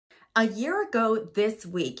A year ago this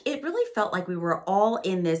week, it really felt like we were all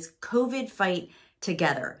in this COVID fight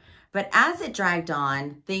together. But as it dragged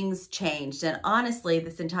on, things changed. And honestly,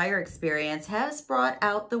 this entire experience has brought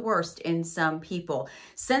out the worst in some people.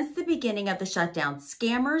 Since the beginning of the shutdown,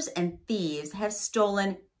 scammers and thieves have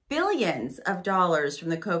stolen billions of dollars from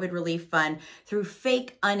the COVID relief fund through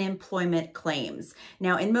fake unemployment claims.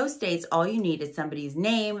 Now, in most states, all you need is somebody's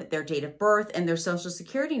name, their date of birth, and their social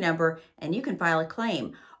security number, and you can file a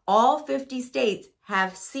claim. All 50 states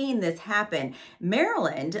have seen this happen.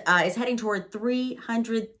 Maryland is heading toward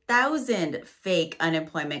 300,000 fake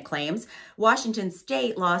unemployment claims. Washington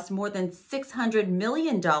State lost more than $600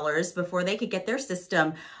 million before they could get their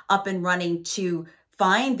system up and running to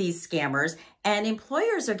find these scammers. And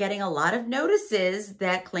employers are getting a lot of notices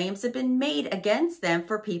that claims have been made against them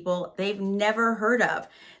for people they've never heard of.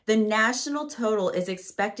 The national total is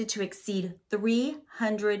expected to exceed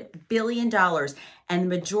 $300 billion. And the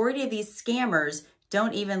majority of these scammers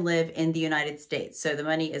don't even live in the United States. So the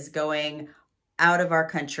money is going out of our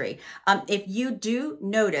country. If you do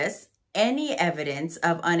notice any evidence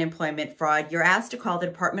of unemployment fraud, you're asked to call the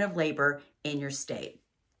Department of Labor in your state.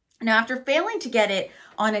 Now, after failing to get it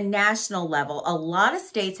on a national level, a lot of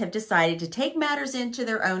states have decided to take matters into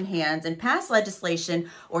their own hands and pass legislation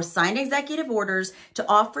or sign executive orders to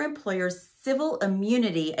offer employers civil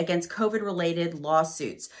immunity against COVID-related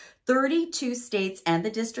lawsuits. 32 states and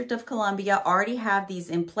the District of Columbia already have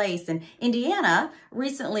these in place, and Indiana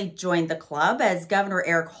recently joined the club as Governor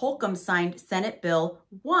Eric Holcomb signed Senate Bill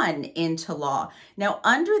 1 into law. Now,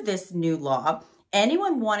 under this new law,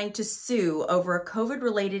 anyone wanting to sue over a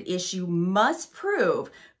COVID-related issue must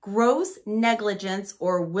prove gross negligence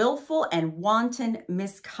or willful and wanton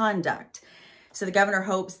misconduct. So the governor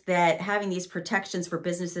hopes that having these protections for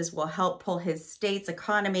businesses will help pull his state's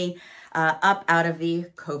economy up out of the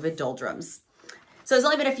COVID doldrums. So it's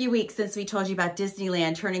only been a few weeks since we told you about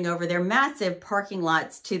Disneyland turning over their massive parking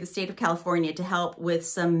lots to the state of California to help with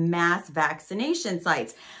some mass vaccination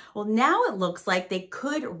sites. Well, now it looks like they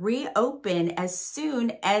could reopen as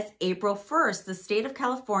soon as April 1st. The state of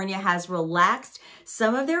California has relaxed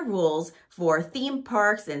some of their rules for theme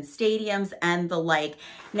parks and stadiums and the like.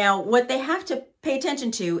 Now, what they have to pay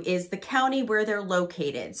attention to is the county where they're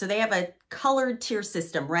located. So they have a colored tier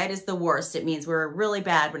system. Red is the worst. It means we're really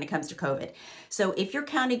bad when it comes to COVID. So if your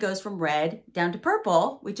county goes from red down to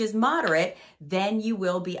purple, which is moderate, then you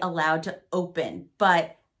will be allowed to open.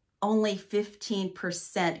 But only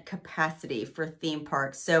 15% capacity for theme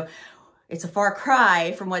parks. So it's a far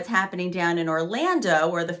cry from what's happening down in Orlando,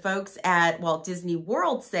 where the folks at Walt Disney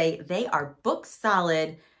World say they are booked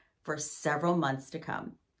solid for several months to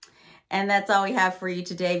come. And that's all we have for you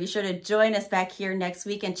today. Be sure to join us back here next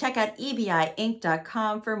week and check out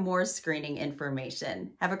ebiinc.com for more screening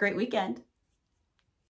information. Have a great weekend.